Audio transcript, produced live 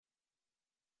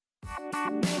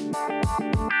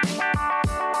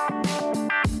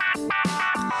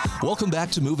Welcome back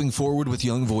to Moving Forward with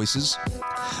Young Voices.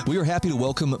 We are happy to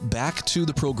welcome back to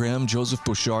the program Joseph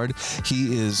Bouchard.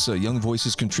 He is a Young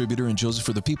Voices contributor. And Joseph,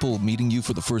 for the people meeting you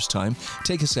for the first time,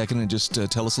 take a second and just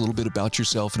tell us a little bit about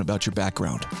yourself and about your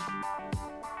background.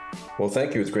 Well,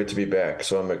 thank you. It's great to be back.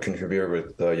 So I'm a contributor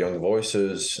with Young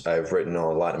Voices. I've written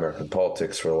on Latin American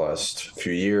politics for the last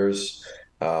few years.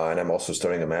 And I'm also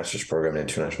studying a master's program in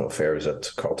international affairs at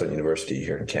Carleton University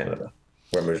here in Canada,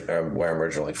 where I'm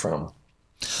originally from.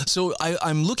 So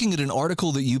I'm looking at an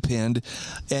article that you penned,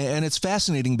 and it's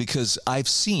fascinating because I've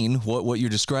seen what you're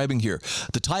describing here.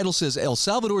 The title says, El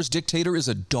Salvador's dictator is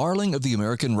a darling of the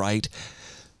American right.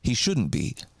 He shouldn't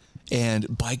be.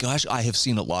 And by gosh, I have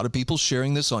seen a lot of people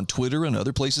sharing this on Twitter and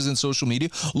other places in social media.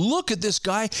 Look at this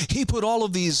guy. He put all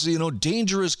of these,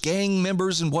 dangerous gang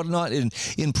members and whatnot in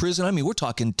prison. I mean, we're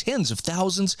talking tens of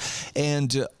thousands.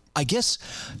 And I guess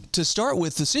to start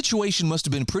with, the situation must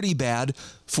have been pretty bad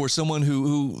for someone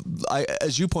who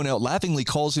as you point out, laughingly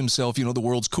calls himself, the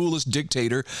world's coolest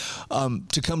dictator,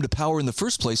 to come to power in the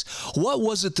first place. What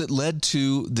was it that led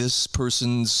to this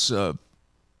person's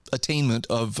attainment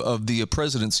of the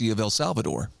presidency of El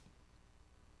Salvador?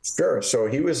 Sure. So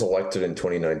he was elected in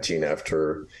 2019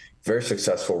 after very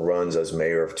successful runs as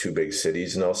mayor of two big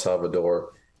cities in El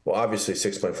Salvador. Well, obviously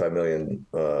 6.5 million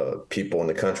people in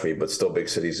the country, but still big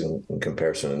cities in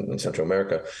comparison in Central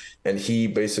America. And he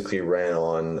basically ran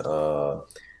on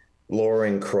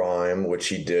lowering crime, which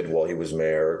he did while he was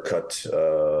mayor, cut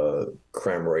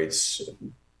crime rates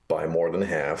by more than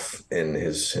half in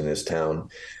his town.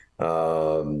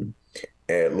 And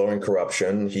lowering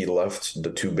corruption. He left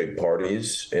the two big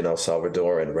parties in El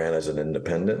Salvador and ran as an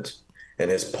independent.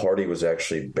 And his party was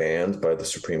actually banned by the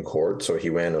Supreme Court. So he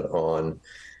ran on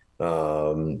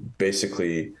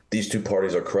basically, these two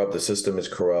parties are corrupt. The system is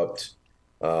corrupt.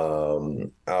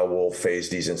 I will face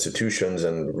these institutions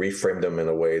and reframe them in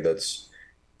a way that's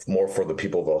more for the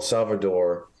people of El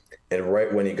Salvador. And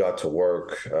right when he got to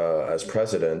work as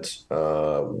president,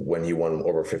 when he won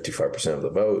over 55% of the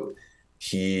vote,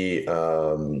 he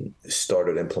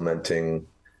started implementing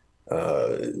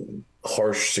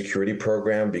harsh security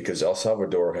program, because El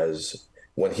Salvador has,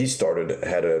 when he started,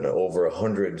 had an over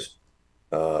 100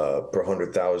 per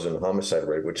 100,000 homicide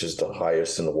rate, which is the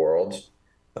highest in the world.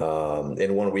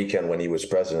 In one weekend when he was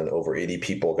president, over 80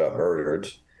 people got murdered.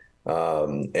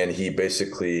 And he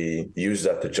basically used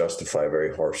that to justify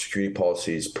very harsh security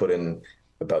policies, put in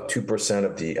about 2%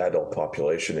 of the adult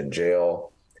population in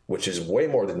jail, which is way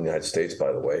more than the United States,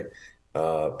 by the way.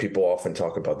 People often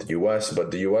talk about the U.S.,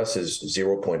 but the U.S. is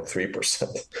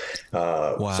 0.3%.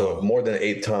 Wow. So more than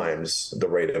 8 times the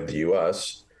rate of the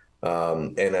U.S.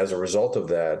 And as a result of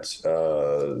that,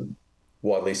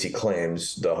 well, at least he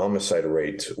claims, the homicide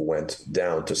rate went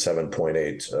down to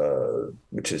 7.8,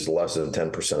 which is less than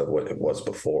 10% of what it was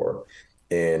before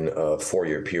in a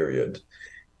 4-year period.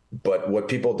 But what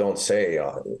people don't say,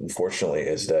 unfortunately,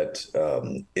 is that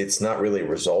it's not really a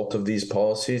result of these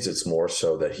policies. It's more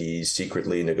so that he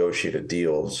secretly negotiated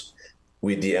deals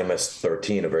with the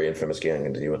MS-13, a very infamous gang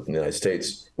in the United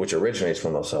States, which originates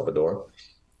from El Salvador,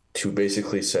 to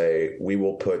basically say, we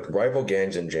will put rival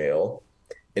gangs in jail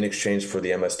in exchange for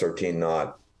the MS-13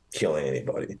 not killing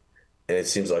anybody. And it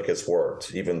seems like it's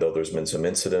worked, even though there's been some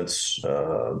incidents.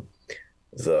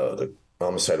 The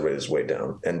homicide rate is way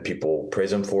down, and people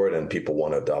praise him for it, and people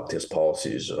want to adopt his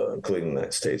policies, including the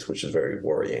United States, which is very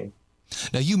worrying.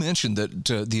 Now, you mentioned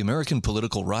that the American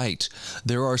political right,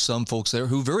 there are some folks there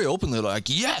who very openly are like,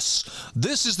 yes,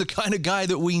 this is the kind of guy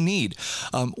that we need.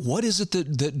 What is it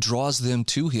that draws them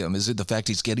to him? Is it the fact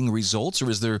he's getting results, or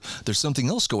is there's something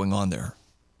else going on there?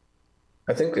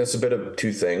 I think it's a bit of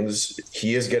two things.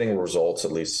 He is getting results,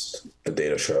 at least the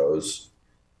data shows,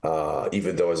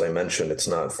 even though, as I mentioned, it's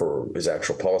not for his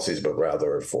actual policies, but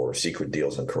rather for secret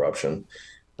deals and corruption.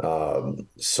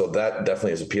 So that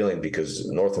definitely is appealing, because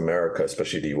North America,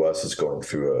 especially the U.S., is going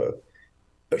through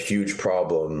a huge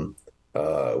problem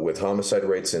with homicide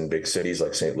rates in big cities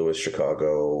like St. Louis,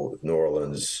 Chicago, New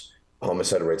Orleans,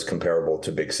 homicide rates comparable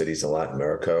to big cities in Latin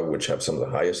America, which have some of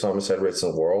the highest homicide rates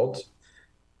in the world.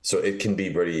 So it can be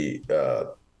very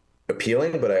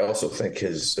appealing, but I also think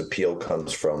his appeal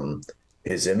comes from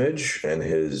his image and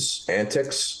his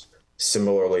antics,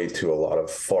 similarly to a lot of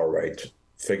far-right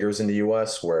figures in the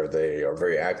U.S., where they are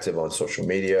very active on social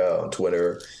media, on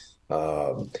Twitter.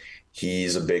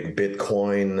 He's a big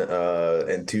Bitcoin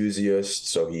enthusiast,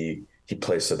 so he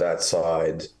plays to that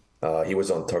side. He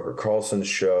was on Tucker Carlson's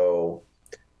show,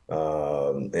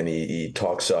 and he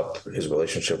talks up his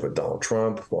relationship with Donald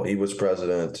Trump while he was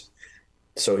president.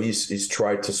 So he's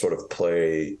tried to sort of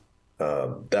play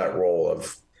that role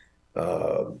of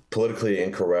politically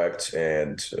incorrect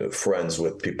and friends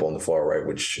with people on the far right,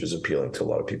 which is appealing to a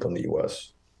lot of people in the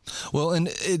U.S. Well, and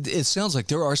it sounds like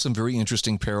there are some very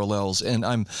interesting parallels, and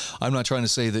I'm not trying to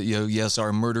say that, you know, yes,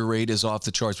 our murder rate is off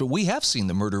the charts, but we have seen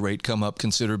the murder rate come up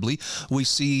considerably. We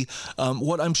see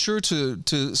what I'm sure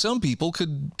to some people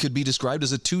could be described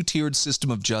as a two-tiered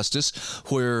system of justice,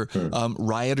 where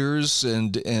rioters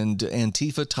and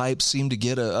Antifa types seem to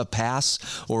get a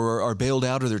pass or are bailed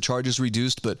out or their charges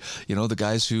reduced, but you know, the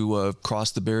guys who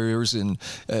crossed the barriers in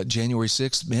January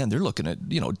 6th, man, they're looking at,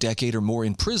 you know, a decade or more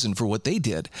in prison for what they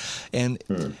did. And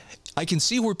I can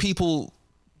see where people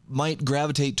might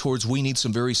gravitate towards, we need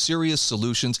some very serious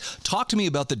solutions. Talk to me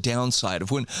about the downside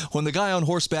of when the guy on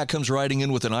horseback comes riding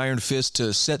in with an iron fist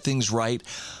to set things right.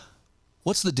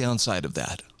 What's the downside of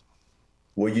that?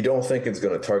 Well, you don't think it's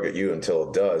going to target you until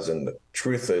it does. And the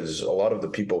truth is, a lot of the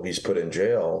people he's put in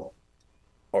jail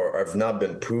have not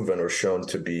been proven or shown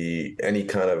to be any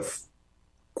kind of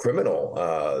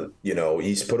criminal. You know,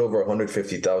 he's put over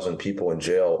 150,000 people in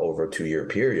jail over a 2-year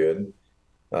period.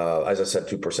 As I said,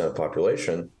 2% of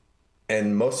population,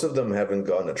 and most of them haven't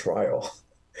gone to trial.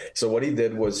 So what he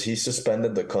did was he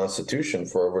suspended the Constitution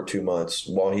for over 2 months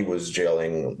while he was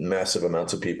jailing massive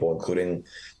amounts of people, including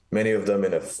many of them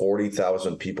in a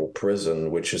 40,000 people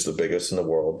prison, which is the biggest in the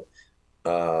world,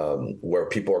 where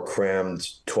people are crammed,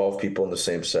 12 people in the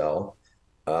same cell,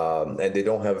 and they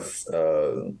don't have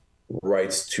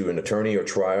rights to an attorney or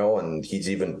trial. And he's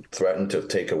even threatened to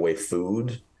take away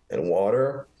food and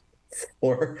water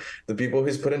for the people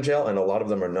he's put in jail. And a lot of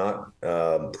them are not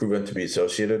proven to be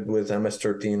associated with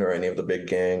MS-13 or any of the big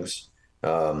gangs.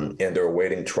 And they're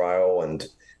awaiting trial. And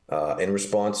in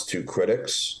response to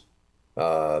critics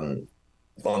on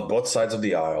both sides of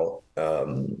the aisle,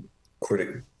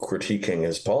 critiquing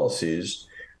his policies,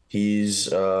 he's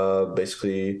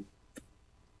basically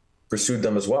pursued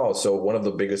them as well. So one of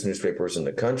the biggest newspapers in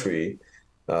the country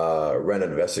ran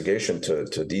an investigation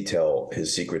to detail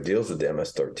his secret deals with the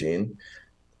MS-13,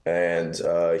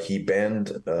 and he banned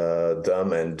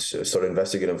them and started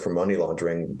investigating them for money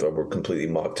laundering that were completely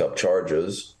mocked up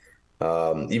charges.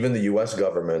 Even the U.S.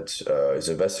 government is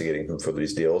investigating him for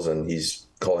these deals, and he's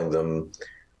calling them,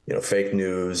 you know, fake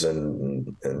news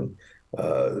and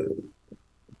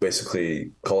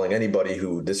basically calling anybody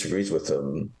who disagrees with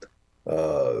him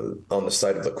on the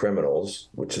side of the criminals,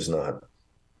 which is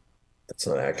that's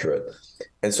not accurate.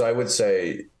 And so I would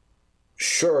say,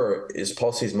 sure, his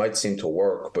policies might seem to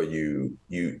work, but you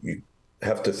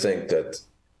have to think that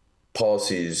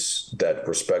policies that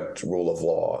respect rule of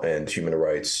law and human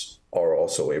rights are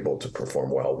also able to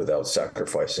perform well without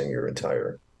sacrificing your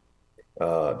entire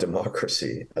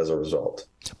democracy as a result.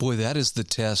 Boy, that is the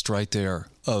test right there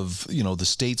of, you know, the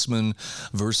statesman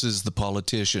versus the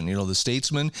politician. You know, the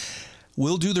statesman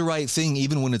will do the right thing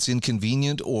even when it's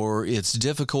inconvenient or it's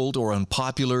difficult or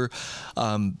unpopular.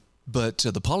 But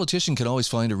the politician can always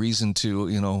find a reason to,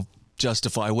 you know,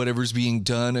 justify whatever's being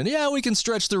done. And yeah, we can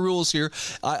stretch the rules here.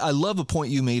 I love a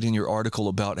point you made in your article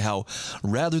about how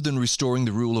rather than restoring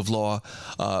the rule of law,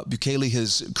 Bukele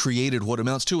has created what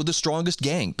amounts to the strongest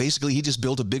gang. Basically, he just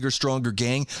built a bigger, stronger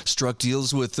gang, struck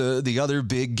deals with the other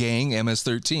big gang,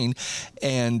 MS-13.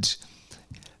 And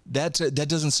that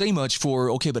doesn't say much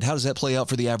for, okay, but how does that play out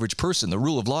for the average person? The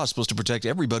rule of law is supposed to protect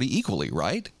everybody equally,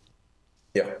 right?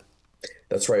 Yeah,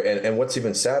 that's right. And what's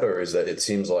even sadder is that it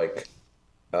seems like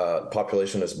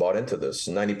population has bought into this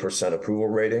 90% approval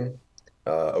rating,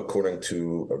 according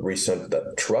to a recent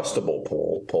trustable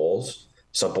polls.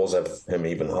 Some polls have him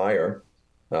even higher,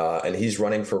 and he's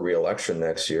running for re-election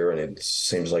next year, and it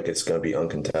seems like it's going to be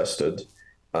uncontested.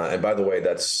 And by the way,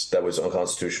 that was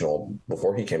unconstitutional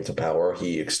before he came to power.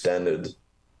 He extended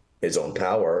his own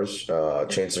powers,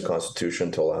 changed the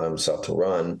Constitution to allow himself to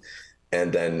run,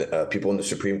 and then people in the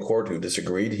Supreme Court who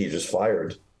disagreed, he just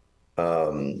fired.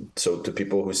 So to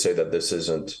people who say that this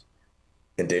isn't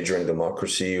endangering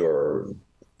democracy or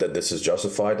that this is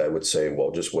justified, I would say,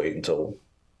 well, just wait until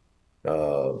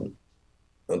your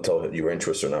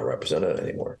interests are not represented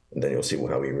anymore, and then you'll see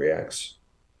how he reacts.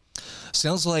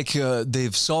 Sounds like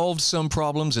they've solved some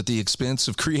problems at the expense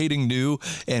of creating new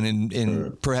and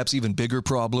in perhaps even bigger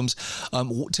problems.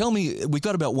 Tell me, we've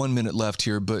got about 1 minute left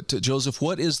here, but Joseph,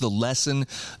 what is the lesson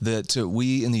that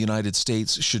we in the United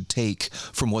States should take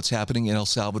from what's happening in El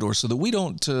Salvador so that we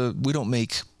don't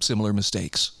make similar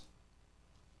mistakes?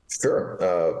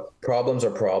 Sure. Problems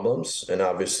are problems, and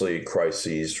obviously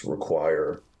crises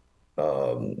require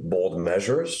bold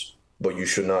measures, but you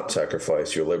should not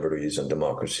sacrifice your liberties and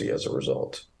democracy as a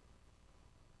result.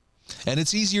 And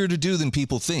it's easier to do than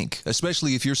people think,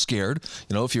 especially if you're scared.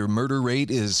 If your murder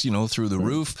rate is, through the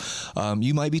roof,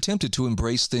 you might be tempted to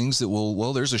embrace things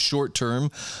that there's a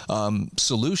short-term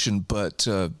solution. But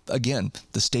again,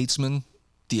 the statesman,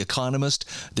 the economist,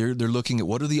 they're looking at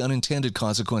what are the unintended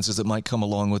consequences that might come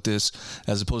along with this,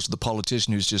 as opposed to the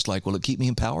politician who's just like, will it keep me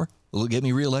in power? Will it get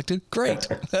me reelected? Great.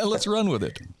 Let's run with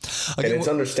it. Again, and it's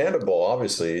understandable.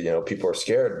 Obviously, people are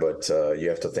scared, but you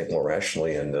have to think more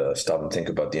rationally and stop and think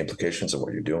about the implications of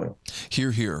what you're doing.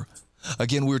 Hear, hear.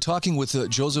 Again, we're talking with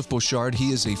Joseph Bouchard.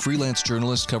 He is a freelance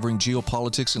journalist covering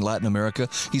geopolitics in Latin America.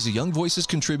 He's a Young Voices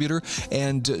contributor.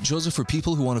 And Joseph, for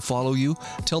people who want to follow you,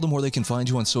 tell them where they can find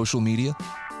you on social media.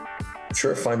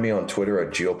 Sure. Find me on Twitter at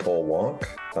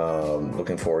GeopolWonk.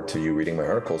 Looking forward to you reading my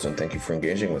articles, and thank you for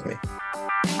engaging with me.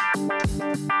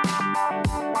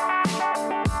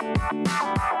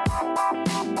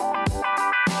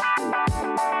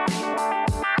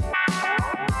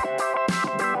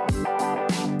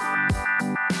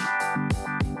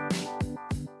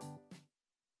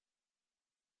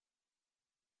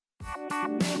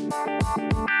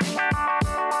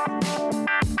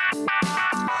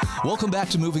 Welcome back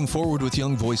to Moving Forward with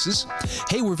Young Voices.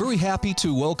 Hey, we're very happy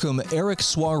to welcome Eric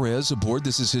Suarez aboard.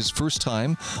 This is his first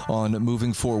time on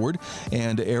Moving Forward.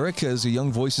 And Eric, as a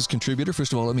Young Voices contributor,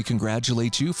 first of all, let me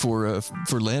congratulate you for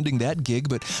landing that gig.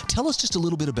 But tell us just a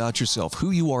little bit about yourself,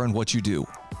 who you are and what you do.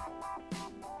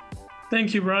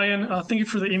 Thank you, Brian. Thank you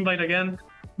for the invite again.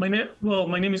 My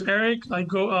name is Eric. I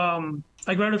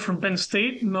graduated from Penn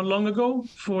State not long ago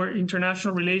for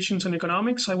international relations and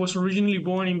economics. I was originally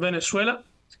born in Venezuela.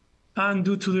 And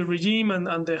due to the regime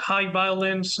and the high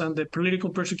violence and the political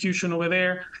persecution over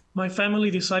there, my family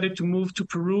decided to move to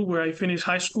Peru, where I finished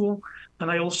high school.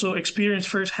 And I also experienced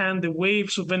firsthand the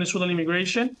waves of Venezuelan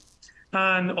immigration.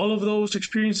 And all of those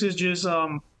experiences just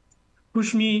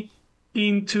pushed me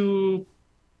into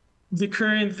the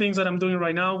current things that I'm doing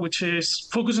right now, which is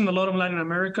focusing a lot on Latin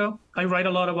America. I write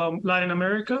a lot about Latin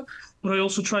America, but I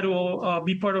also try to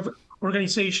be part of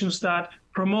organizations that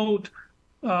promote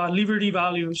liberty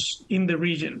values in the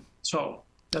region. So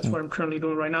that's what I'm currently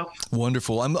doing right now.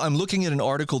 Wonderful. I'm looking at an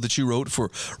article that you wrote for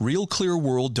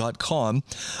realclearworld.com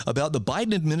about the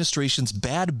Biden administration's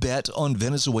bad bet on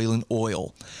Venezuelan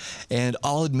oil. And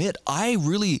I'll admit, I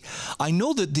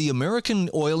know that the American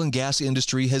oil and gas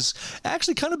industry has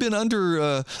actually kind of been under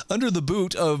the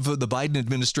boot of the Biden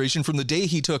administration from the day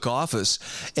he took office.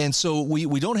 And so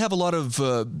we don't have a lot of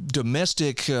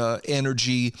domestic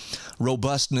energy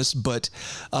robustness, but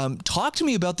talk to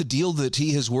me about the deal that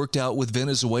he has worked out with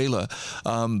Venezuela.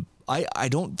 I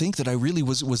don't think that I really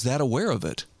was that aware of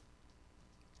it.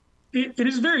 It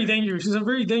is very dangerous. It's a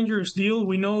very dangerous deal.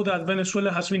 We know that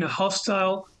Venezuela has been a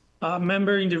hostile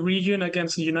member in the region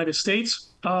against the United States.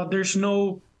 There's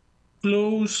no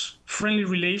close, friendly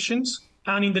relations.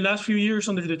 And in the last few years,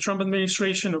 under the Trump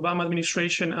administration, Obama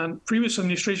administration, and previous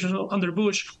administrations under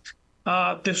Bush,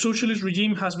 the socialist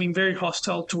regime has been very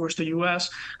hostile towards the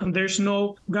U.S. And there's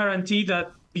no guarantee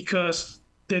that because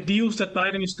the deals that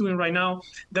Biden is doing right now,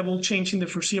 that will change in the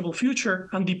foreseeable future.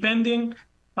 And depending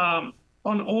on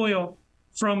oil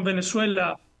from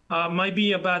Venezuela might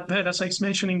be a bad bet, as I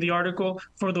mentioned in the article,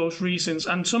 for those reasons.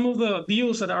 And some of the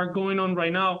deals that are going on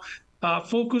right now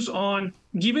focus on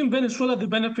giving Venezuela the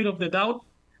benefit of the doubt.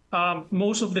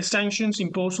 Most of the sanctions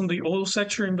imposed on the oil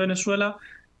sector in Venezuela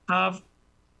have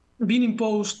been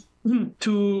imposed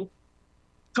to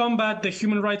combat the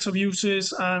human rights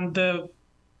abuses and the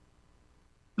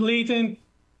blatant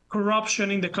corruption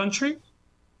in the country.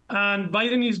 And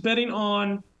Biden is betting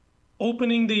on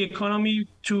opening the economy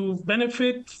to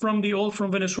benefit from the oil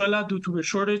from Venezuela due to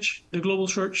the global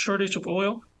shortage of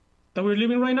oil that we're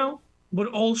living right now, but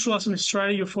also as a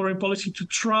strategy of foreign policy to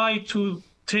try to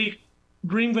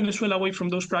bring Venezuela away from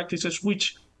those practices,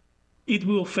 which it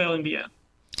will fail in the end.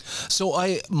 So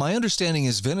my understanding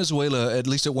is Venezuela, at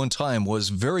least at one time, was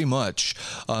very much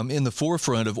in the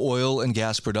forefront of oil and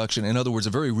gas production. In other words, a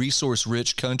very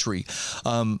resource-rich country.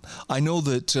 I know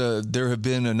that there have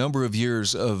been a number of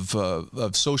years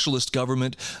of socialist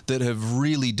government that have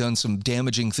really done some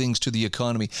damaging things to the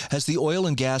economy. Has the oil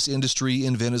and gas industry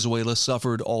in Venezuela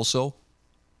suffered also?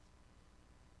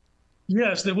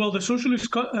 Yes, the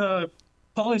socialist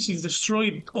policies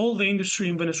destroyed all the industry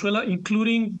in Venezuela,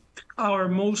 including our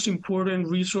most important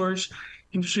resource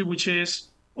industry, which is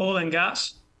oil and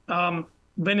gas.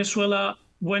 Venezuela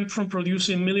went from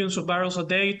producing millions of barrels a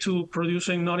day to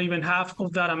producing not even half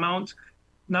of that amount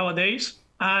nowadays.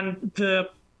 And the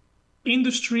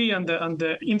industry and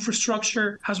the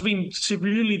infrastructure has been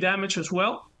severely damaged as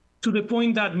well, to the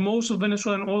point that most of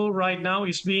Venezuelan oil right now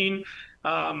is being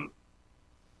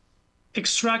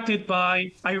extracted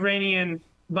by the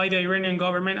Iranian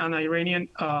government and Iranian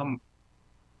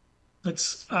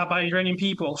by Iranian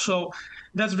people. So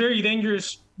that's very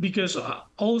dangerous because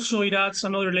also it adds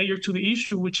another layer to the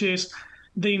issue, which is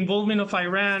the involvement of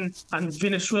Iran and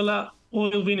Venezuela,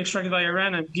 oil being extracted by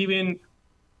Iran and giving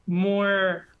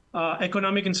more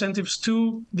economic incentives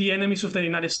to the enemies of the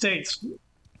United States.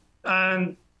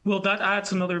 And well, that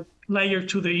adds another layer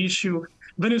to the issue.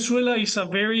 Venezuela is a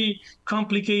very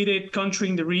complicated country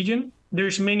in the region.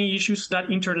 There's many issues that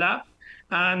interlap,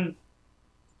 and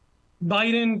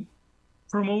Biden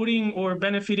promoting or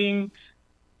benefiting,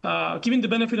 giving the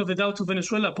benefit of the doubt to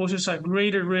Venezuela poses a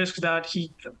greater risk that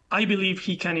I believe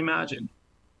he can imagine.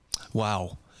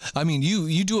 Wow. I mean,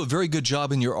 you do a very good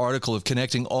job in your article of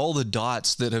connecting all the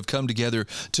dots that have come together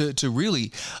to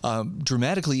really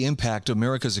dramatically impact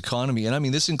America's economy. And I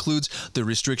mean, this includes the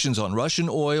restrictions on Russian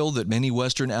oil that many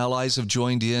Western allies have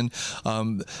joined in.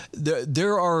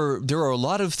 There are a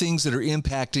lot of things that are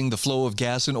impacting the flow of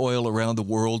gas and oil around the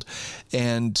world.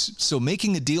 And so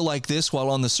making a deal like this, while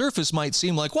on the surface might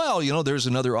seem like, well, you know, there's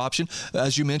another option.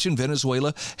 As you mentioned,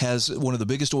 Venezuela has one of the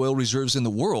biggest oil reserves in the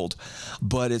world.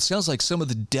 But it sounds like some of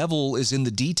the devil is in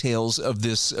the details of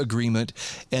this agreement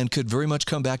and could very much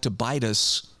come back to bite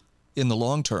us in the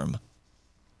long term.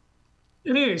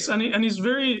 It is, and it's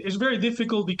very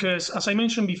difficult because, as I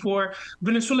mentioned before,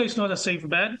 Venezuela is not a safe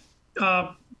bet.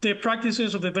 The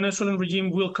practices of the Venezuelan regime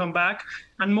will come back,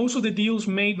 and most of the deals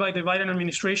made by the Biden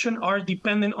administration are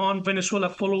dependent on Venezuela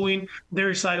following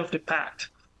their side of the pact.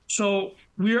 So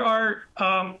we are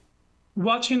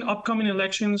watching upcoming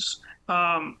elections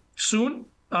soon,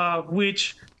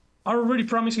 which are already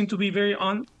promising to be very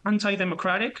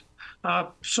anti-democratic.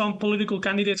 Some political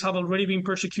candidates have already been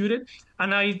persecuted,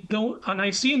 and I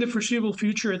see in the foreseeable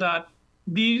future that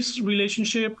this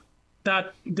relationship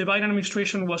that the Biden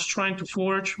administration was trying to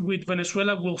forge with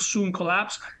Venezuela will soon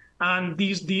collapse, and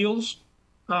these deals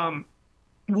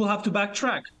will have to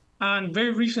backtrack. And very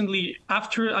recently,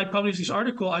 after I published this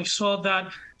article, I saw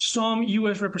that some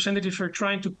U.S. representatives are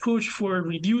trying to push for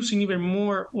reducing even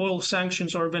more oil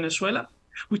sanctions on Venezuela,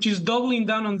 which is doubling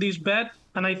down on this bet.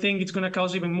 And I think it's going to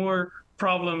cause even more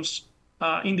problems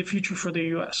in the future for the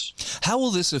U.S. How will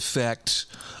this affect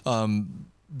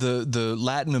the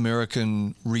Latin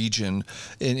American region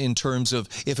in terms of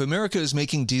if America is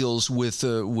making deals with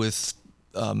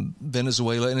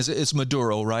Venezuela, and it's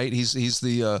Maduro, right? He's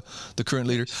the current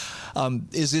leader.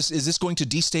 Is this going to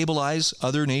destabilize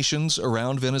other nations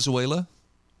around Venezuela?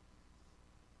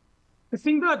 I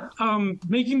think that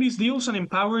making these deals and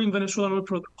empowering Venezuelan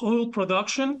oil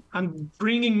production and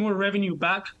bringing more revenue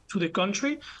back to the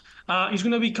country is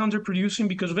going to be counterproducing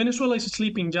because Venezuela is a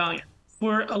sleeping giant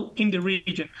in the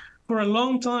region. For a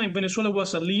long time, Venezuela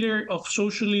was a leader of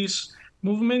socialist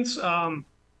movements.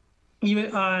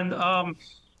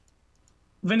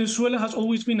 Venezuela has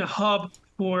always been a hub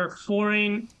for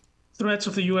foreign threats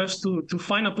of the U.S. to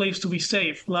find a place to be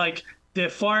safe, like the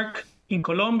FARC in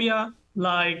Colombia,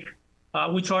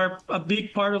 which are a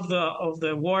big part of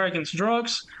the war against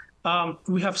drugs.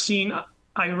 We have seen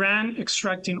Iran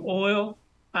extracting oil,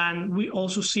 and we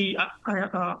also see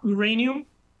uranium,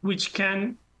 which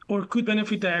can or could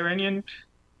benefit the Iranian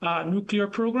nuclear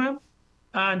program,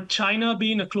 and China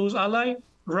being a close ally,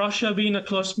 Russia being a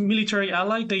close military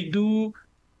ally. They do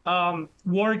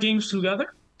war games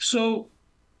together. So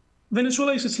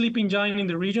Venezuela is a sleeping giant in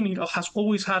the region. It has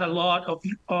always had a lot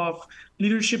of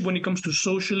leadership when it comes to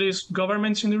socialist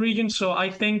governments in the region. So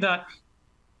I think that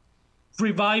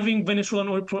reviving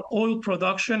Venezuelan oil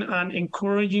production and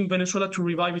encouraging Venezuela to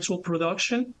revive its oil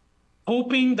production,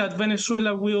 hoping that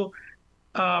Venezuela will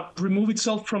remove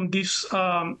itself from these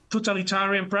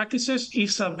totalitarian practices,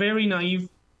 is a very naive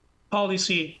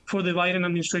policy for the Biden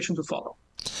administration to follow.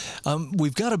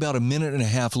 We've got about a minute and a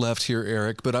half left here,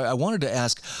 Eric, but I wanted to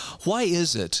ask, why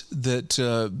is it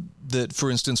that, for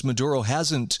instance, Maduro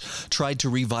hasn't tried to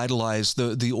revitalize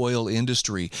the oil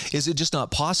industry? Is it just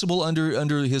not possible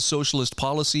under his socialist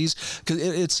policies? Because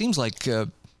it seems like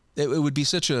it would be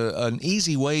such an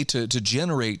easy way to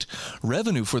generate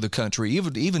revenue for the country,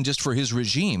 even just for his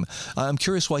regime. I'm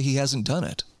curious why he hasn't done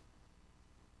it.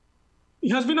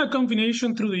 It has been a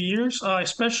combination through the years,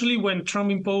 especially when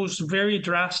Trump imposed very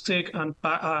drastic and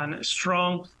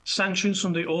strong sanctions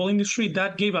on the oil industry.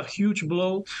 That gave a huge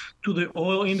blow to the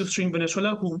oil industry in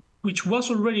Venezuela, which was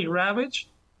already ravaged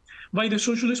by the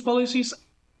socialist policies.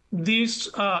 This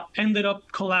ended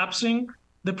up collapsing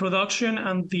the production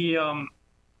and the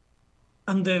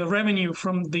revenue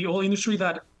from the oil industry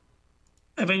that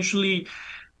eventually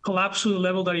collapsed to the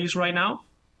level that it is right now.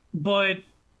 But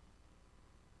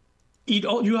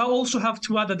you also have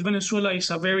to add that Venezuela is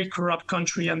a very corrupt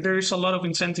country, and there is a lot of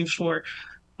incentives for,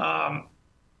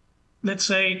 let's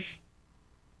say,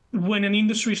 when an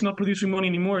industry is not producing money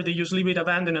anymore, they just leave it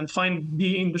abandoned and find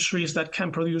the industries that can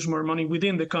produce more money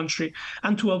within the country,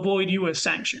 and to avoid U.S.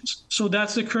 sanctions. So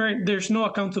that's the current. There's no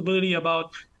accountability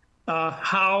about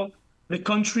how the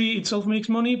country itself makes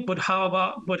money, but how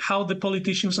the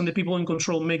politicians and the people in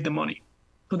control make the money.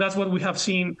 So that's what we have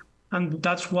seen, and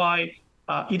that's why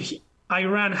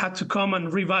Iran had to come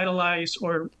and revitalize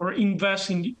or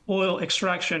invest in oil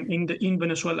extraction in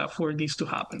Venezuela for this to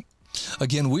happen.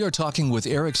 Again, we are talking with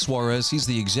Eric Suarez. He's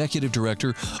the Executive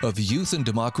Director of Youth and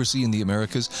Democracy in the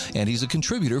Americas, and he's a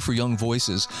contributor for Young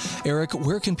Voices. Eric,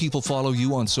 where can people follow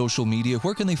you on social media?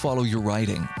 Where can they follow your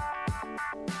writing?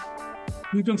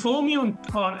 You can follow me on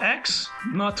X,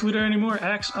 not Twitter anymore,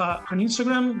 X, on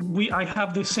Instagram. I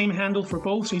have the same handle for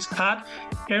both. It's at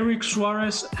Eric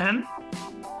Suarez N.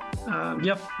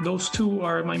 Yep, those two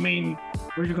are my main,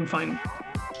 where you can find me.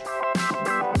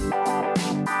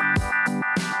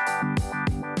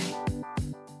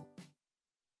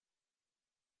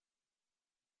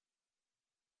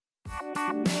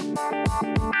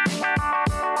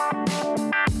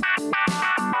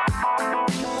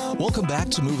 Welcome back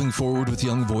to Moving Forward with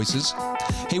Young Voices.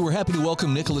 Hey, we're happy to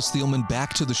welcome Nicholas Thielman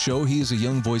back to the show. He is a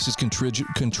Young Voices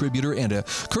contributor and a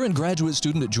current graduate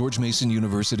student at George Mason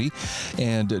University.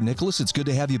 And Nicholas, it's good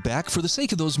to have you back. For the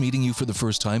sake of those meeting you for the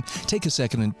first time, take a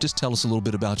second and just tell us a little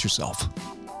bit about yourself.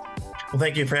 Well,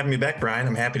 thank you for having me back, Brian.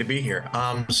 I'm happy to be here.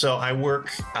 So I work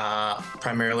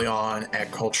primarily on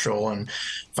agricultural and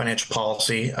financial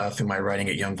policy through my writing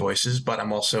at Young Voices, but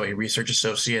I'm also a research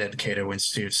associate at the Cato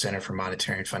Institute Center for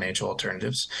Monetary and Financial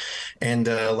Alternatives. And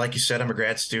like you said, I'm a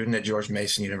grad student at George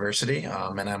Mason University,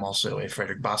 and I'm also a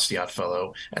Frederick Bastiat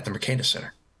Fellow at the Mercatus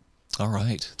Center. All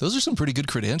right. Those are some pretty good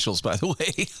credentials, by the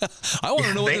way. I want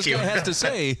to know what this guy has to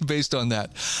say based on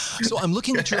that. So I'm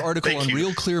looking at your article on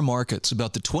Real Clear Markets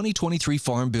about the 2023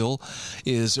 Farm Bill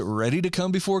is ready to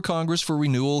come before Congress for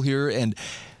renewal here, and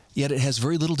yet it has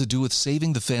very little to do with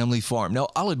saving the family farm. Now,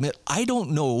 I'll admit, I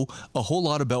don't know a whole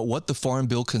lot about what the Farm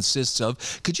Bill consists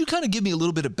of. Could you kind of give me a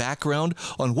little bit of background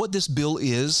on what this bill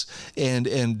is, and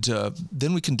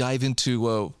then we can dive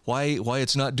into why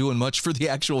it's not doing much for the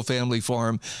actual family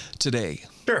farm today?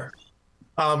 Sure.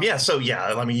 I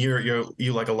mean,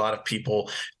 you like a lot of people.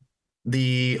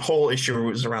 The whole issue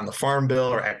was around the Farm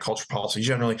Bill or agriculture policy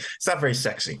generally. It's not very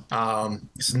sexy.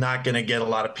 It's not going to get a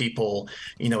lot of people,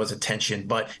 as attention,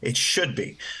 but it should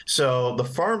be. So the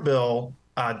Farm Bill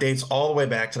dates all the way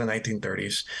back to the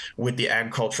 1930s with the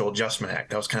Agricultural Adjustment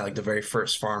Act. That was kind of like the very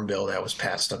first farm bill that was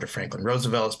passed under Franklin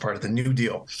Roosevelt as part of the New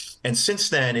Deal. And since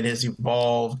then, it has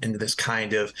evolved into this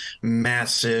kind of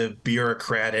massive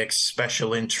bureaucratic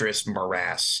special interest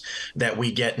morass that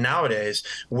we get nowadays,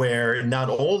 where not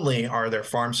only are there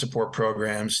farm support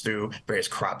programs through various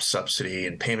crop subsidy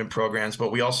and payment programs,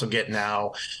 but we also get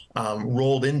now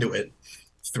rolled into it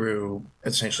through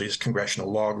essentially this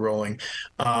congressional log rolling,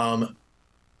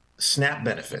 SNAP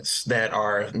benefits that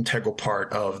are an integral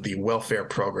part of the welfare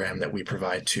program that we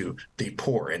provide to the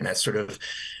poor. And that sort of,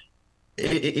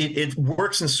 it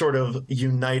works in sort of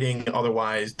uniting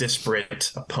otherwise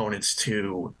disparate opponents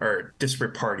to, or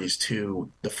disparate parties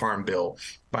to the Farm Bill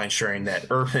by ensuring that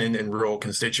urban and rural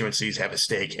constituencies have a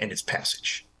stake in its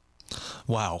passage.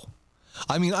 Wow.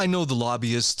 I mean, I know the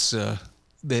lobbyists,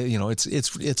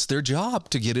 it's their job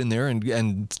to get in there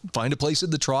and find a place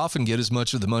at the trough and get as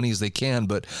much of the money as they can.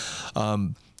 But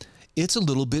it's a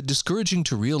little bit discouraging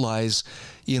to realize,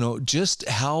 just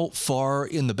how far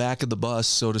in the back of the bus,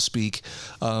 so to speak,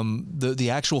 the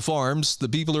actual farms, the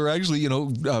people who are actually,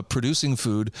 producing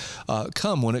food,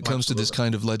 come when it comes to this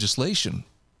kind of legislation.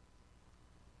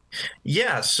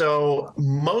 Yeah, so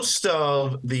most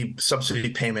of the subsidy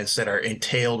payments that are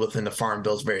entailed within the Farm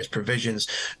Bill's various provisions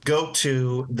go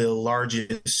to the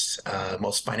largest,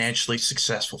 most financially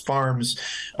successful farms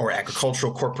or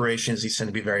agricultural corporations. These tend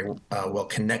to be very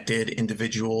well-connected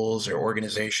individuals or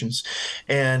organizations.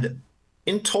 And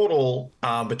in total,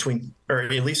 or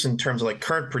at least in terms of like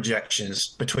current projections,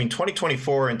 between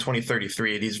 2024 and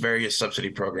 2033, these various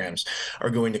subsidy programs are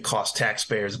going to cost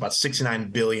taxpayers about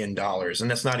 $69 billion.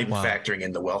 And that's not even factoring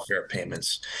in the welfare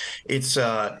payments. It's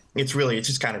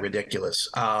just kind of ridiculous.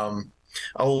 A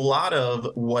lot of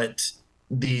what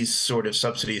these sort of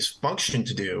subsidies function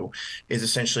to do is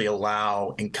essentially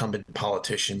allow incumbent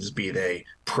politicians, be they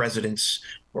presidents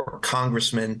or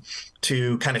congressmen,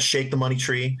 to kind of shake the money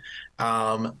tree,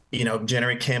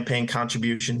 generate campaign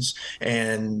contributions,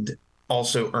 and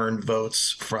also earn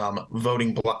votes from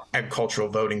agricultural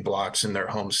voting blocks in their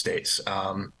home states.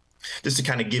 just to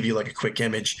kind of give you like a quick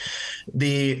image,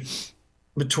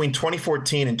 between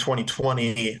 2014 and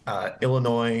 2020,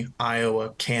 Illinois, Iowa,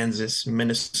 Kansas,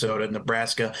 Minnesota,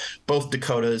 Nebraska, both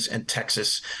Dakotas and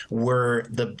Texas were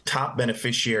the top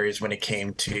beneficiaries when it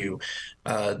came to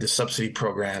the subsidy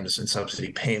programs and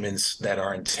subsidy payments that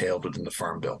are entailed within the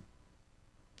Farm Bill.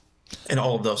 And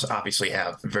all of those obviously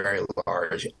have very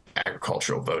large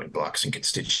agricultural voting blocks and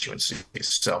constituencies.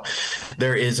 So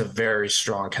there is a very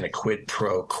strong kind of quid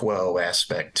pro quo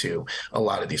aspect to a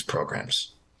lot of these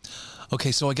programs.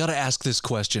 Okay, so I got to ask this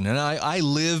question, and I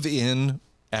live in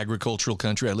agricultural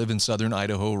country. I live in southern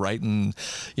Idaho, right in,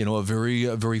 a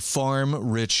very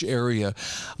farm-rich area.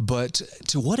 But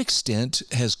to what extent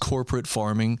has corporate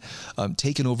farming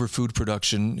taken over food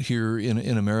production here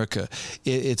in America?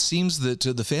 It seems that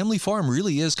the family farm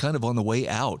really is kind of on the way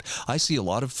out. I see a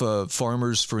lot of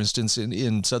farmers, for instance,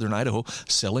 in southern Idaho,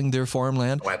 selling their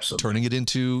farmland, turning it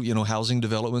into housing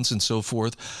developments and so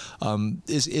forth.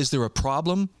 Is there a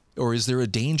problem? Or is there a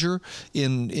danger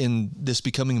in this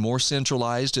becoming more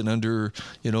centralized and under,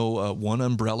 one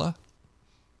umbrella?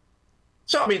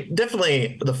 So,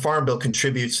 definitely the Farm Bill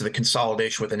contributes to the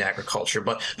consolidation within agriculture,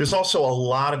 but there's also a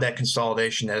lot of that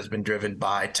consolidation that has been driven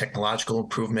by technological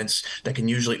improvements that can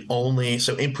usually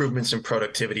so improvements in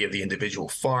productivity of the individual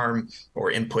farm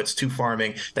or inputs to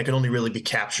farming that can only really be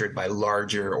captured by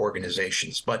larger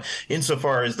organizations. But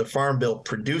insofar as the Farm Bill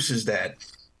produces that,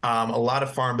 a lot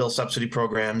of Farm Bill subsidy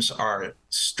programs are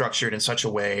structured in such a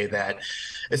way that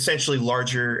essentially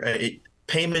larger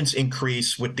payments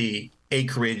increase with the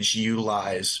acreage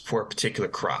utilized for a particular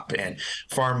crop. And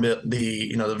Farm Bill,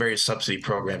 the various subsidy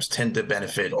programs tend to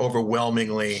benefit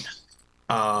overwhelmingly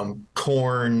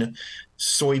corn,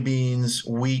 soybeans,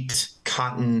 wheat,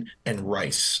 cotton, and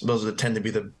rice. Those tend to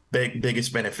be the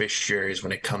biggest beneficiaries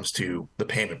when it comes to the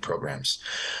payment programs.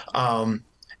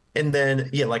 And then,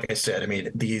 like I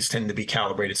said, these tend to be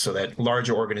calibrated so that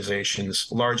larger organizations,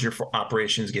 larger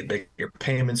operations get bigger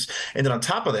payments. And then on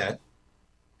top of that,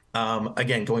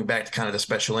 again, going back to kind of the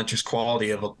special interest quality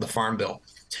of the Farm Bill,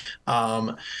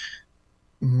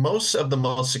 most of the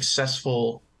most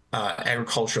successful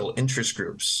agricultural interest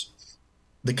groups,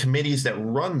 the committees that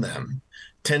run them,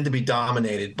 tend to be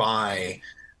dominated by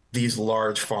these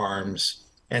large farms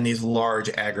and these large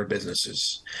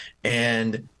agribusinesses.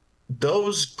 And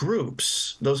those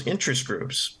groups, those interest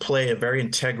groups, play a very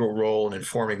integral role in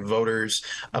informing voters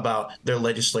about their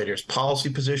legislators' policy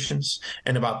positions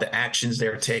and about the actions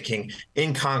they're taking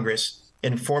in Congress,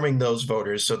 informing those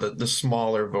voters so that the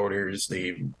smaller voters,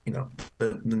 the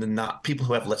not people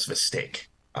who have less of a stake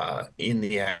in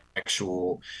the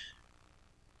actual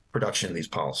production of these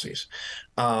policies.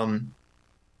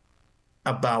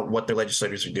 About what their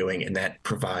legislators are doing, and that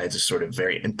provides a sort of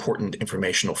very important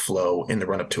informational flow in the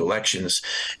run-up to elections.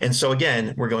 And so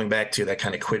again, we're going back to that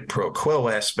kind of quid pro quo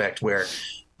aspect where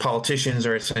politicians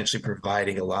are essentially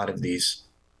providing a lot of these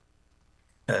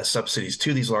subsidies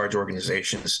to these large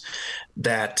organizations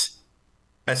that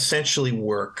essentially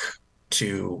work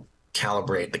to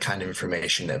calibrate the kind of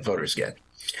information that voters get.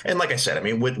 And like I said,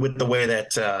 with the way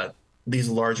that these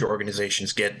larger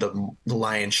organizations get the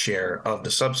lion's share of the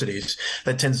subsidies,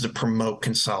 that tends to promote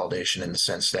consolidation in the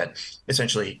sense that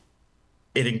essentially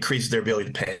it increases their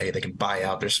ability to pay. They can buy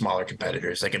out their smaller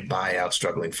competitors. They can buy out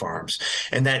struggling farms.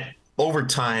 And that over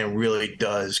time really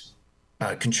does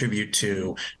contribute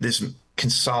to this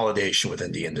consolidation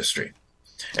within the industry.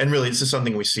 And really, this is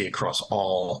something we see across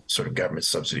all sort of government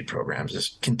subsidy programs,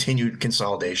 this continued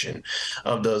consolidation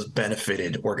of those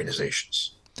benefited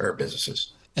organizations or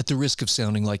businesses. At the risk of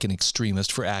sounding like an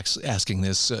extremist for asking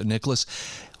this, Nicholas,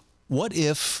 what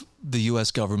if the U.S.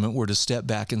 government were to step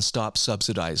back and stop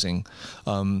subsidizing,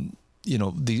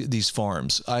 these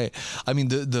farms?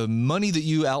 The money that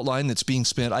you outline that's being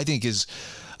spent, I think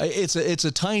it's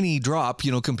a tiny drop,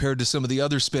 compared to some of the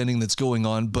other spending that's going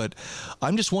on. But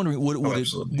I'm just wondering,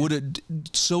 would it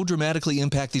so dramatically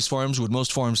impact these farms? Would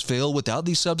most farms fail without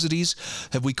these subsidies?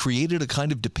 Have we created a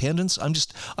kind of dependence?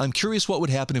 I'm curious what would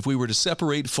happen if we were to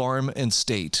separate farm and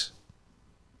state.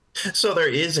 So there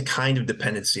is a kind of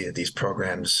dependency that these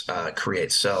programs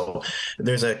create. So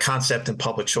there's a concept in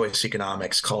public choice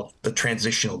economics called the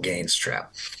transitional gains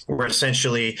trap, where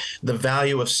essentially the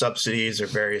value of subsidies or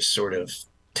various sort of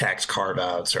tax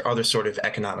carve-outs or other sort of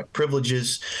economic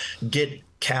privileges get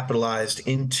capitalized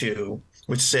into,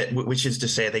 which is to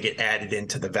say they get added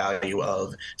into the value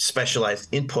of specialized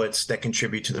inputs that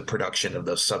contribute to the production of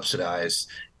those subsidized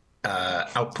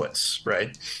outputs,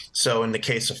 right? So in the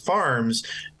case of farms,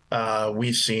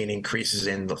 we've seen increases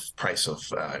in the price of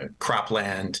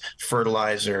cropland,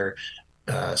 fertilizer,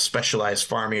 specialized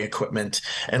farming equipment.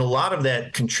 And a lot of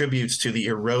that contributes to the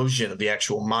erosion of the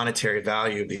actual monetary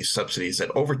value of these subsidies,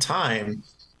 that over time,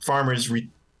 farmers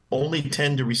only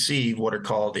tend to receive what are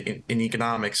called in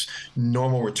economics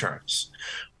normal returns.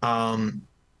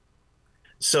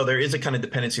 So there is a kind of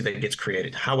dependency that gets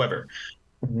created. However,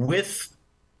 with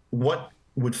what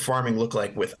would farming look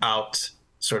like without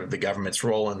sort of the government's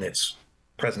role in its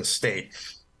present state?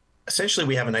 Essentially,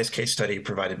 we have a nice case study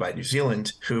provided by New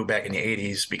Zealand, who back in the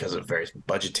 80s, because of various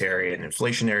budgetary and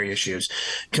inflationary issues,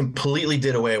 completely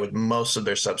did away with most of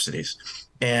their subsidies.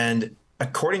 And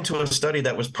according to a study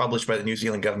that was published by the New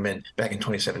Zealand government back in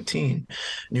 2017,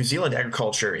 New Zealand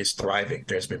agriculture is thriving.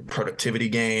 There's been productivity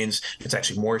gains. It's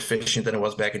actually more efficient than it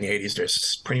was back in the 80s.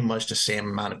 There's pretty much the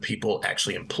same amount of people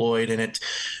actually employed in it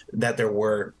that there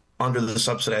were under the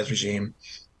subsidized regime.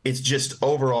 It's just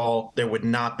overall, there would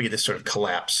not be this sort of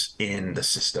collapse in the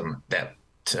system that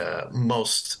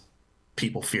most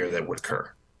people fear that would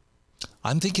occur.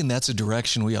 I'm thinking that's a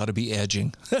direction we ought to be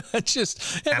edging.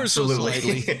 Just ever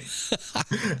Absolutely. so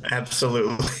slightly.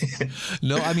 Absolutely.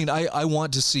 No, I mean, I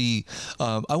want to see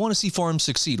farms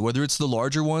succeed, whether it's the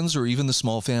larger ones or even the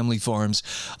small family farms.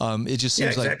 It just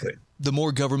seems exactly. like the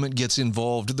more government gets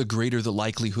involved, the greater the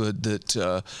likelihood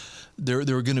that there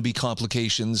are going to be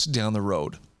complications down the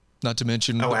road. Not to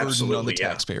mention the burden on the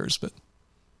taxpayers, but.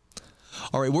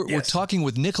 All right, we're talking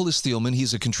with Nicholas Thielman.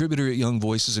 He's a contributor at Young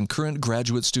Voices and current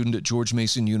graduate student at George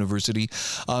Mason University.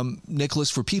 Nicholas,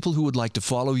 for people who would like to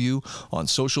follow you on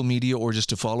social media or just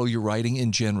to follow your writing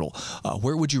in general,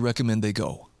 where would you recommend they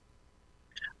go?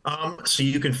 So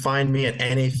you can find me at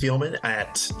NA Thielman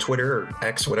at Twitter or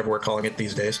X, whatever we're calling it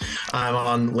these days. I'm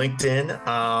on LinkedIn.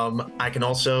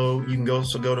 You can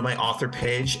go to my author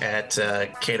page at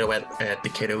Cato at the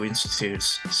Cato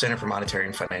Institute's Center for Monetary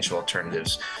and Financial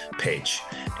Alternatives page.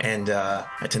 And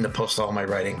I tend to post all my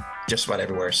writing just about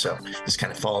everywhere. So just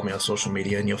kind of follow me on social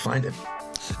media and you'll find it.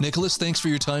 Nicholas, thanks for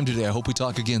your time today. I hope we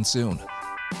talk again soon.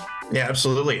 Yeah,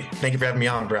 absolutely. Thank you for having me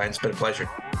on, Brian. It's been a pleasure.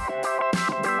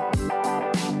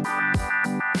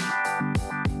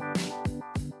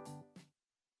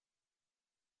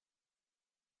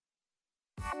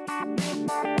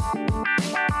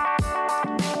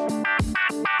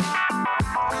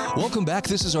 Welcome back.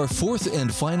 This is our fourth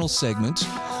and final segment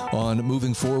on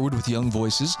Moving Forward with Young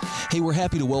Voices. Hey, we're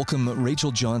happy to welcome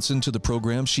Rachel Johnson to the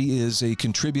program. She is a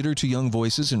contributor to Young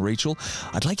Voices. And Rachel,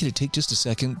 I'd like you to take just a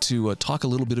second to talk a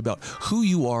little bit about who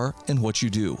you are and what you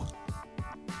do.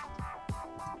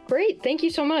 Great. Thank you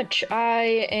so much.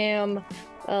 I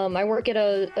work at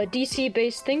a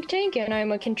DC-based think tank, and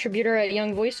I'm a contributor at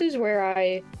Young Voices, where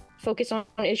I focus on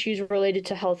issues related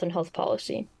to health and health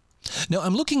policy. Now,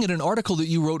 I'm looking at an article that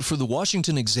you wrote for the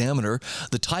Washington Examiner.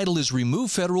 The title is Remove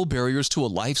Federal Barriers to a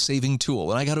Life-Saving Tool.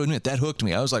 And I got to admit, that hooked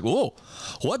me. I was like, whoa,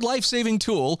 what life-saving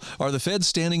tool are the feds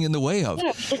standing in the way of?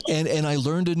 And I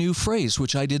learned a new phrase,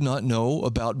 which I did not know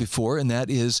about before, and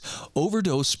that is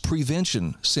overdose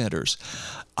prevention centers.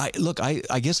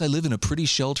 I guess I live in a pretty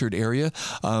sheltered area.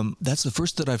 That's the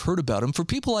first that I've heard about them. For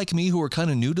people like me who are kind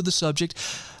of new to the subject,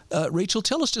 Rachel,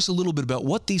 tell us just a little bit about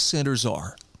what these centers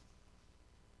are.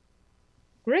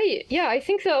 Great. Yeah, I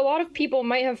think that a lot of people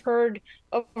might have heard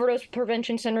overdose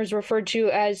prevention centers referred to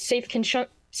as safe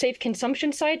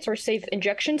consumption sites or safe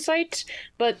injection sites.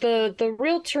 But the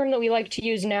real term that we like to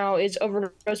use now is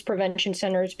overdose prevention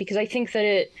centers, because I think that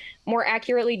it more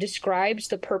accurately describes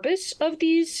the purpose of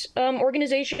these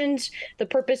organizations. The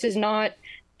purpose is not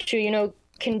to,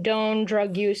 condone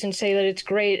drug use and say that it's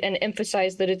great and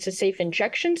emphasize that it's a safe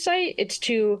injection site. It's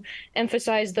to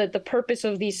emphasize that the purpose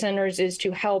of these centers is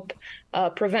to help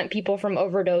prevent people from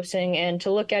overdosing, and to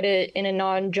look at it in a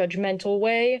non-judgmental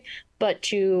way, but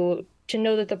to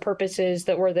know that the purpose is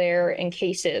that we're there in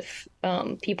case if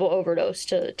people overdose,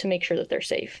 to make sure that they're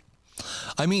safe.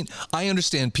 I mean, I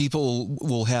understand people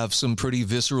will have some pretty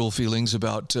visceral feelings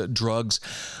about drugs,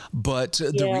 but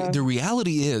the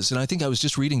reality is, and I think I was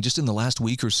just reading just in the last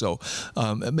week or so,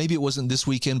 maybe it wasn't this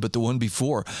weekend, but the one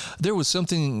before, there was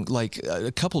something like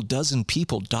a couple dozen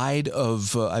people died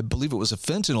of, I believe it was a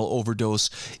fentanyl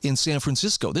overdose in San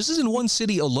Francisco. This is in one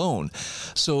city alone.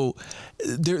 So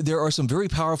there are some very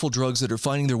powerful drugs that are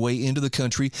finding their way into the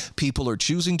country. People are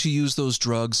choosing to use those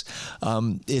drugs.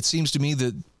 It seems to me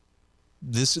that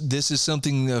this is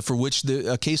something for which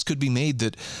a case could be made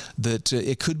that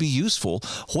it could be useful.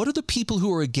 What are the people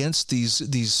who are against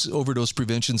these overdose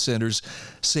prevention centers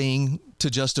saying to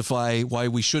justify why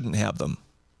we shouldn't have them?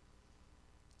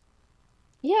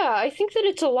 Yeah, I think that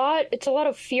it's a lot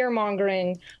of fear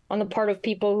mongering on the part of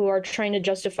people who are trying to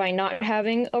justify not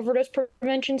having overdose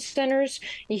prevention centers.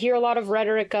 You hear a lot of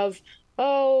rhetoric of,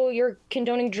 oh, you're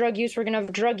condoning drug use, we're going to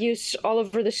have drug use all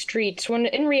over the streets, when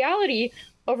in reality,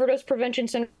 overdose prevention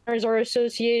centers are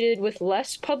associated with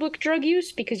less public drug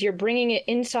use because you're bringing it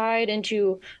inside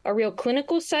into a real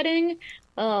clinical setting.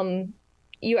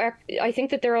 I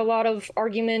think that there are a lot of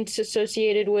arguments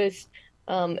associated with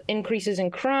increases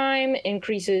in crime,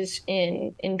 increases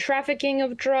in trafficking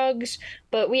of drugs,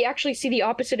 but we actually see the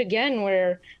opposite again,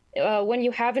 where when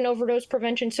you have an overdose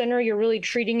prevention center, you're really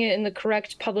treating it in the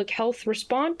correct public health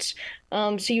response.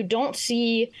 So you don't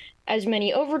see as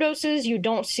many overdoses, you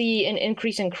don't see an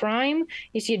increase in crime,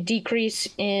 you see a decrease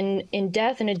in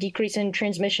death and a decrease in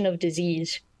transmission of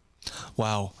disease.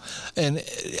 Wow. And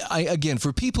again,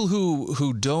 for people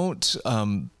who don't,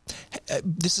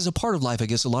 this is a part of life, I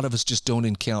guess, a lot of us just don't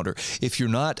encounter. If you're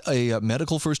not a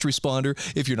medical first responder,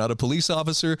 if you're not a police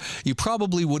officer, you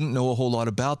probably wouldn't know a whole lot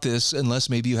about this unless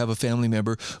maybe you have a family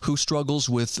member who struggles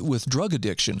with drug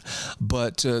addiction.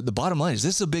 But the bottom line is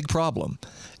this is a big problem.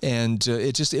 And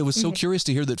it was so curious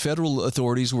to hear that federal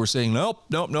authorities were saying, nope,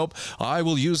 I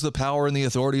will use the power and the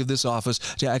authority of this office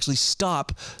to actually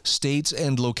stop states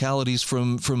and localities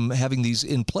from having these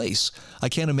in place. I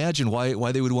can't imagine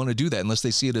why they would want to do that unless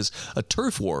they see it as a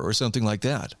turf war or something like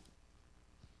that.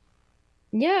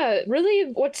 Yeah,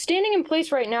 really what's standing in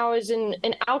place right now is an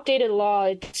outdated law.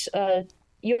 It's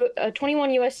 21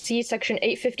 USC section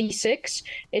 856.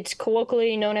 It's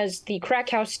colloquially known as the crack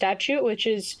house statute, which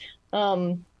is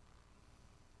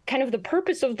kind of the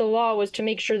purpose of the law was to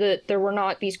make sure that there were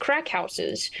not these crack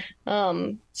houses.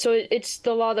 So it's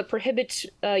the law that prohibits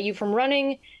you from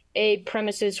running a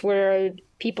premises where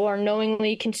people are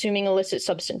knowingly consuming illicit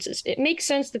substances. It makes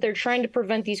sense that they're trying to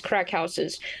prevent these crack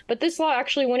houses, but this law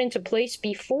actually went into place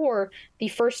before the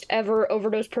first ever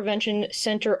overdose prevention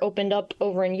center opened up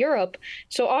over in Europe.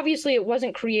 So obviously it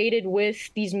wasn't created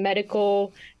with these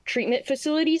medical treatment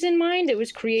facilities in mind. It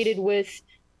was created with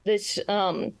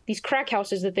these crack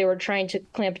houses that they were trying to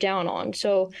clamp down on.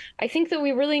 So I think that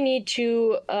we really need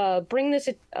to bring this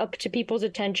up to people's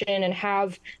attention and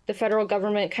have the federal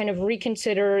government kind of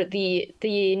reconsider the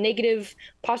negative,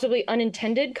 possibly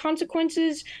unintended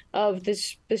consequences of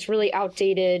this really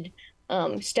outdated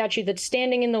statute that's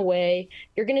standing in the way.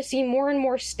 You're going to see more and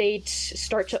more states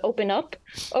start to open up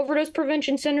overdose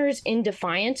prevention centers in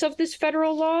defiance of this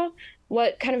federal law.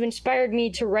 What kind of inspired me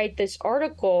to write this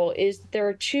article is there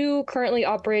are two currently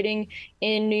operating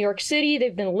in New York City.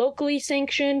 They've been locally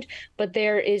sanctioned, but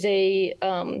there is the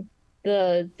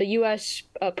U.S.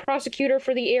 prosecutor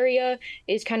for the area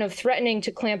is kind of threatening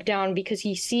to clamp down because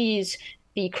he sees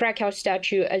the crack house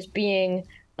statute as being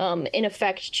in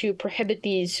effect to prohibit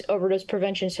these overdose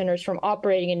prevention centers from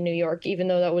operating in New York, even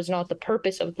though that was not the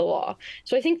purpose of the law.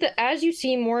 So I think that as you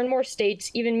see more and more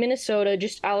states, even Minnesota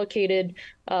just allocated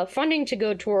funding to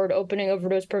go toward opening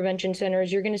overdose prevention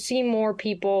centers, you're going to see more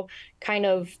people kind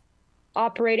of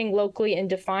operating locally in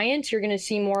defiance. You're going to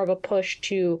see more of a push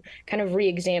to kind of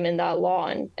re-examine that law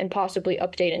and possibly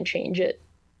update and change it.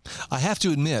 I have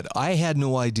to admit, I had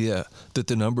no idea that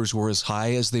the numbers were as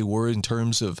high as they were in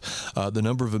terms of the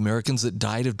number of Americans that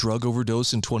died of drug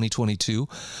overdose in 2022.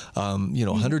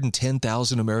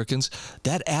 110,000 Americans.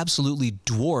 That absolutely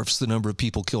dwarfs the number of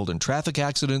people killed in traffic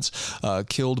accidents,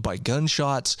 killed by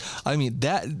gunshots. I mean,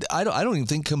 that I don't even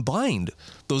think combined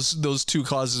those two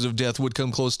causes of death would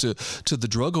come close to the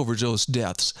drug overdose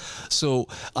deaths. So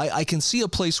I can see a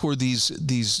place where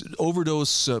these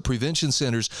overdose prevention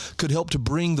centers could help to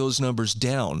bring those numbers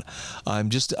down. I'm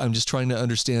just trying to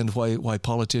understand why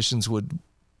politicians would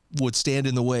stand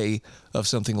in the way of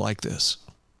something like this.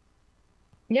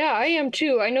 Yeah, I am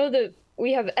too. I know that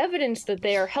we have evidence that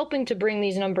they are helping to bring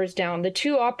these numbers down. The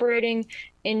two operating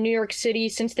in New York City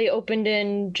since they opened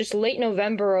in just late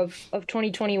November of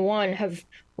 2021 have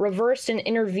reversed and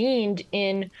intervened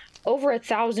in over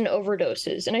 1,000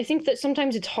 overdoses. And I think that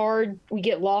sometimes it's hard, we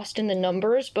get lost in the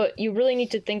numbers, but you really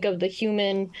need to think of the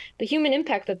human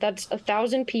impact that's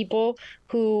 1,000 people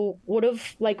who would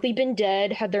have likely been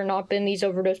dead had there not been these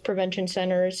overdose prevention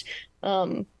centers.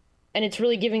 And it's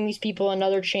really giving these people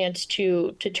another chance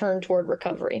to turn toward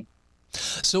recovery.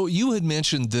 So you had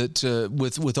mentioned that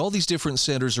with all these different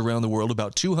centers around the world,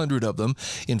 about 200 of them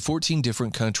in 14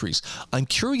 different countries. I'm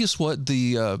curious what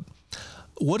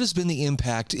has been the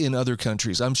impact in other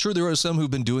countries? I'm sure there are some who've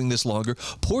been doing this longer.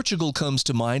 Portugal comes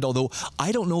to mind, although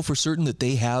I don't know for certain that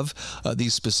they have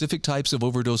these specific types of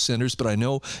overdose centers, but I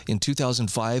know in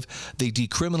 2005 they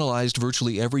decriminalized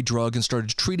virtually every drug and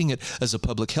started treating it as a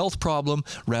public health problem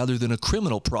rather than a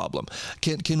criminal problem.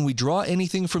 Can we draw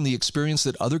anything from the experience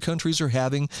that other countries are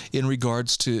having in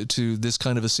regards to this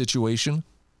kind of a situation?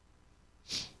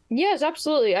 Yes,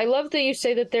 absolutely. I love that you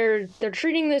say that they're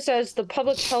treating this as the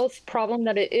public health problem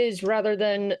that it is, rather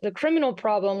than the criminal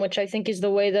problem, which I think is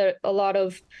the way that a lot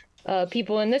of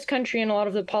people in this country and a lot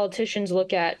of the politicians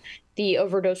look at the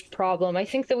overdose problem. I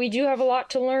think that we do have a lot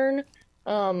to learn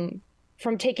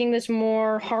from taking this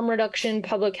more harm reduction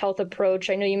public health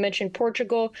approach. I know you mentioned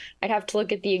Portugal. I'd have to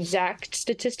look at the exact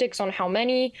statistics on how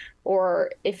many, or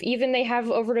if even they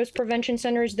have overdose prevention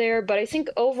centers there. But I think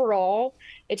overall,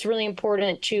 it's really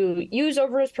important to use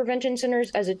overdose prevention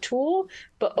centers as a tool,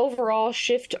 but overall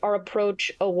shift our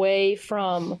approach away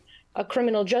from a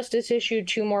criminal justice issue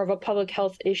to more of a public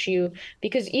health issue.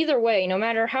 Because either way, no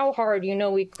matter how hard,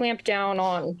 we clamp down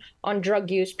on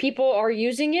drug use, people are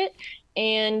using it,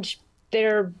 and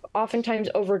they're oftentimes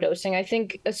overdosing. I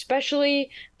think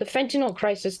especially the fentanyl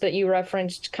crisis that you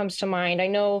referenced comes to mind. I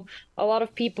know a lot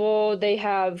of people, they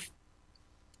have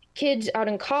kids out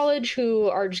in college who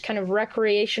are just kind of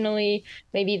recreationally,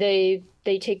 maybe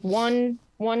they take one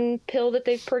pill that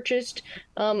they've purchased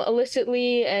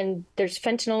illicitly, and there's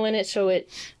fentanyl in it, so it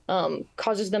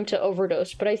causes them to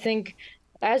overdose. But I think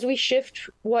as we shift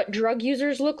what drug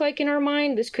users look like in our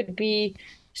mind, this could be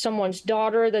someone's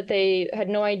daughter that they had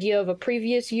no idea of a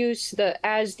previous use, that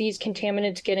as these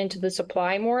contaminants get into the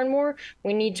supply more and more,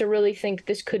 we need to really think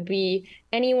this could be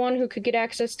anyone who could get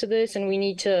access to this, and we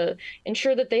need to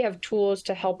ensure that they have tools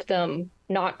to help them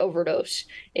not overdose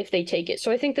if they take it.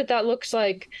 So I think that looks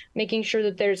like making sure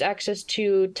that there's access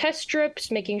to test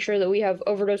strips, making sure that we have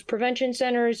overdose prevention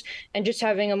centers, and just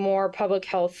having a more public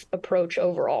health approach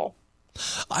overall.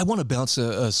 I want to bounce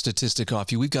a statistic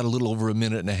off you. We've got a little over a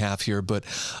minute and a half here, but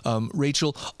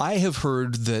Rachel, I have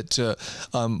heard that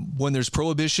when there's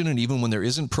prohibition, and even when there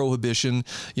isn't prohibition,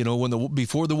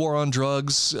 before the war on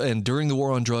drugs and during the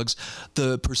war on drugs,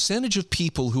 the percentage of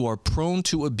people who are prone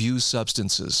to abuse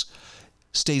substances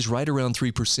stays right around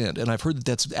 3%. And I've heard that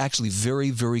that's actually very,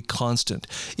 very constant.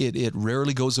 It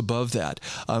rarely goes above that.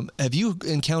 Have you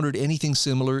encountered anything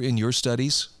similar in your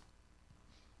studies?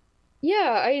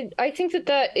 Yeah, I think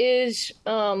that is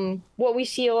what we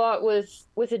see a lot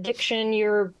with addiction.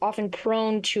 You're often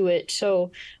prone to it.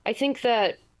 So I think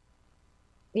that,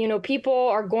 people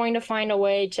are going to find a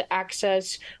way to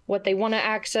access what they want to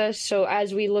access. So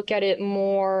as we look at it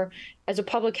more as a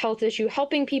public health issue,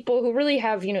 helping people who really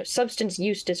have, substance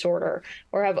use disorder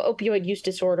or have opioid use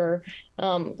disorder,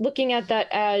 looking at that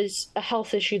as a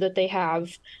health issue that they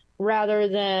have, rather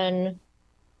than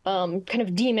kind of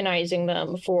demonizing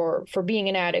them for being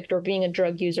an addict or being a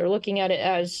drug user, looking at it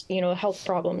as, a health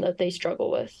problem that they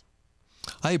struggle with.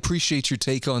 I appreciate your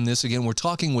take on this. Again, we're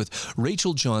talking with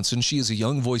Rachel Johnson. She is a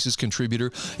Young Voices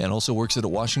contributor and also works at a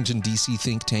Washington, D.C.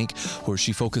 think tank where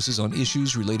she focuses on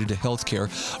issues related to healthcare.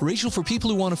 Rachel, for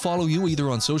people who want to follow you either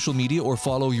on social media or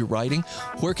follow your writing,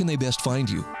 where can they best find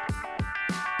you?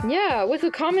 Yeah, with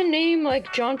a common name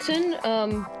like Johnson,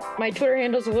 my Twitter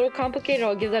handle is a little complicated.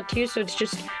 I'll give that to you. So it's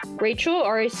just Rachel,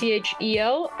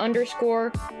 RACHEL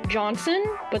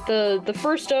 _Johnson. But the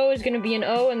first O is going to be an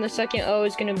O and the second O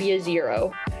is going to be a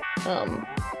 0. So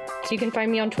you can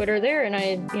find me on Twitter there, and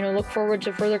I look forward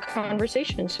to further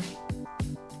conversations.